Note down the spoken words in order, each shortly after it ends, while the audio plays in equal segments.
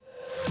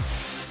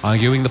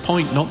Arguing the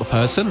point, not the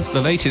person.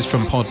 The latest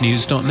from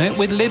podnews.net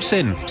with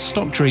Libsyn.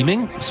 Stop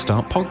dreaming,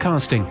 start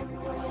podcasting.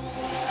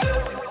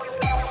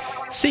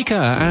 Seeker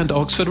and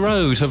Oxford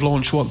Road have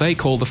launched what they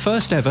call the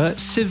first ever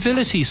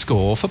civility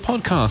score for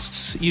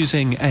podcasts.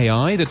 Using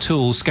AI, the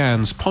tool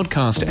scans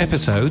podcast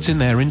episodes in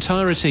their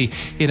entirety,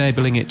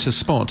 enabling it to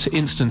spot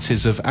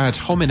instances of ad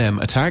hominem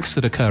attacks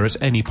that occur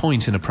at any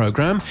point in a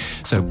program,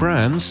 so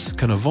brands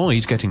can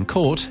avoid getting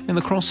caught in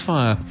the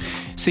crossfire.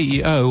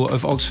 CEO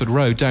of Oxford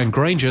Road, Dan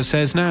Granger,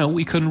 says now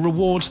we can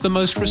reward the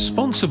most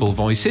responsible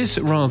voices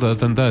rather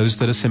than those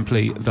that are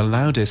simply the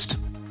loudest.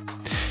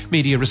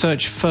 Media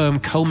research firm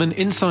Coleman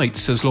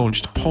Insights has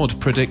launched Pod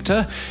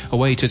Predictor, a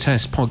way to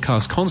test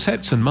podcast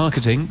concepts and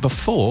marketing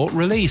before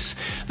release.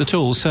 The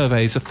tool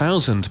surveys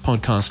 1,000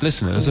 podcast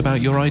listeners about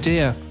your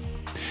idea.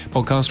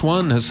 Podcast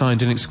One has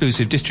signed an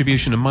exclusive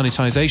distribution and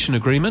monetization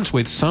agreement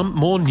with Some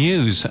More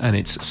News and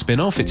its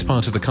spin-off. It's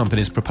part of the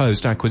company's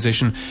proposed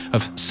acquisition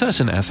of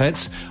certain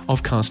assets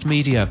of Cast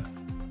Media.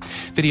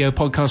 Video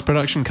podcast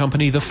production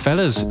company The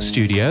Fellas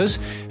Studios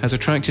has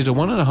attracted a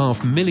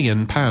 £1.5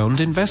 million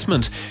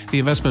investment. The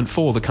investment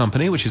for the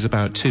company, which is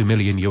about $2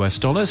 million,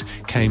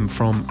 came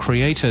from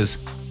creators.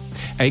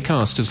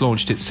 Acast has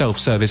launched its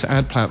self-service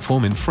ad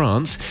platform in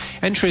France.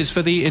 Entries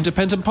for the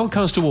Independent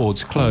Podcast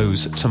Awards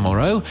close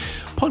tomorrow.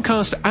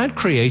 Podcast ad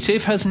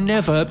creative has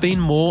never been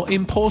more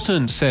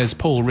important, says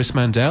Paul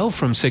Rismandel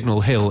from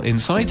Signal Hill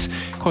Insights,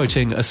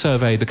 quoting a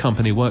survey the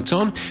company worked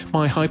on.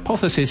 My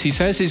hypothesis, he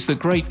says, is that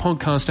great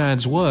podcast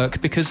ads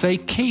work because they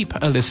keep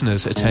a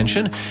listener's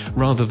attention,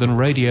 rather than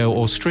radio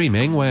or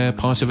streaming, where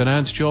part of an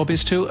ad's job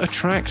is to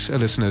attract a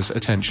listener's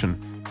attention.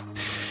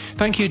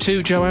 Thank you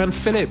to Joanne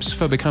Phillips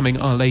for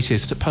becoming our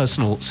latest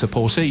personal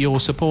supporter. Your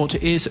support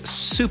is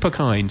super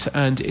kind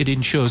and it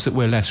ensures that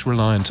we're less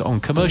reliant on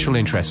commercial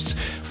interests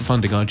for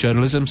funding our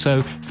journalism.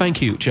 So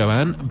thank you,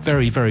 Joanne.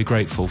 Very, very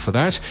grateful for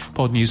that.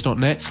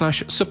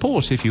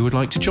 podnews.net/support if you would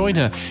like to join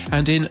her.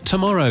 And in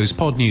tomorrow's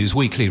Pod News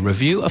Weekly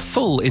Review, a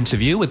full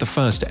interview with the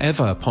first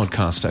ever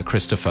podcaster,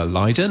 Christopher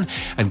Lydon.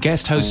 And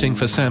guest hosting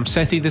for Sam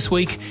Sethi this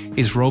week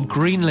is Rob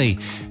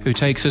Greenlee, who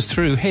takes us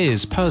through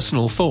his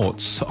personal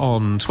thoughts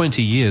on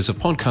 20 years of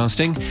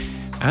podcasting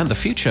and the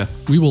future.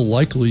 We will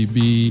likely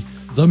be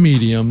the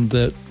medium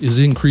that is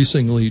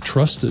increasingly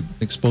trusted.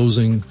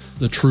 Exposing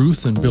the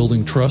truth and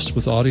building trust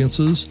with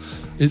audiences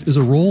it is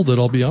a role that,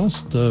 I'll be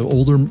honest, the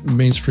older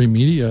mainstream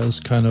media has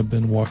kind of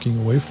been walking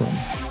away from.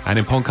 And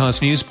in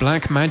podcast news,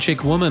 Black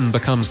Magic Woman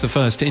becomes the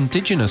first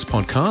Indigenous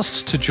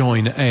podcast to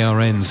join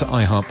ARN's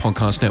iHeart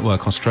Podcast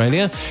Network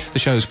Australia. The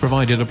show's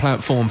provided a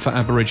platform for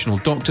Aboriginal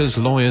doctors,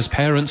 lawyers,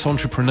 parents,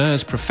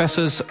 entrepreneurs,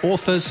 professors,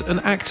 authors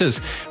and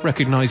actors,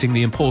 recognising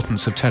the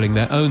importance of telling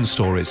their own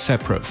stories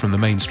separate from the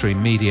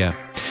mainstream media.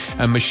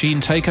 And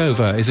Machine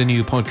Takeover is a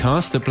new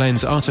podcast that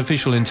blends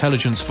artificial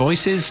intelligence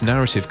voices,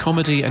 narrative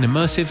comedy and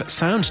immersive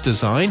sound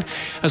design,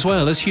 as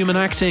well as human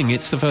acting.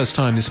 It's the first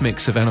time this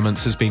mix of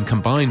elements has been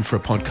combined for a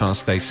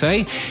podcast, they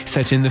say.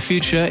 Set in the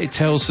future, it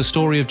tells the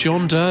story of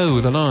John Doe,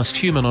 the last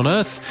human on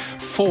Earth,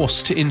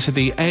 forced into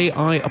the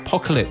AI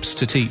apocalypse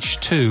to teach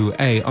two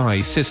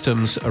AI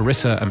systems,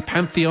 Arissa and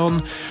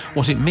Pantheon,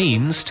 what it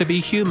means to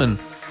be human.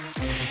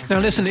 Now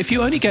listen, if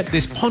you only get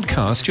this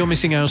podcast, you're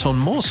missing out on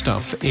more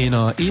stuff in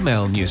our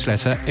email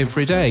newsletter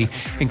every day,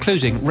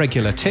 including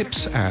regular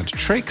tips and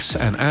tricks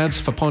and ads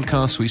for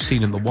podcasts we've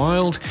seen in the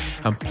wild,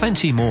 and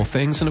plenty more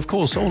things, and of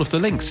course all of the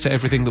links to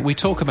everything that we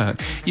talk about.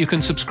 You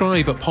can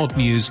subscribe at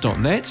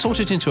podnews.net,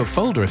 sort it into a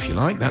folder if you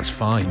like, that's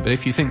fine, but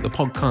if you think the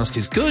podcast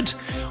is good,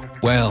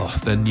 well,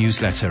 the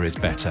newsletter is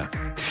better.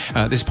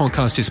 This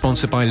podcast is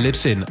sponsored by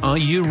Libsyn. Are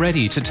you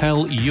ready to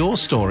tell your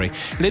story?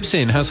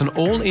 Libsyn has an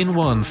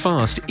all-in-one,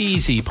 fast,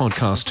 easy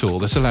podcast tool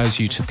that allows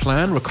you to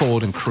plan,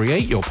 record and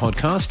create your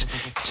podcast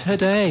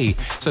today.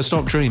 So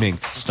stop dreaming.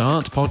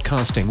 Start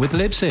podcasting with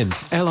Libsyn,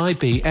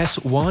 libsyn.com.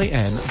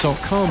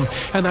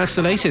 And that's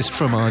the latest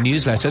from our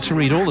newsletter. To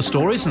read all the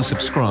stories and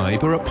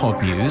subscribe, we're at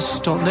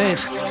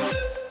podnews.net.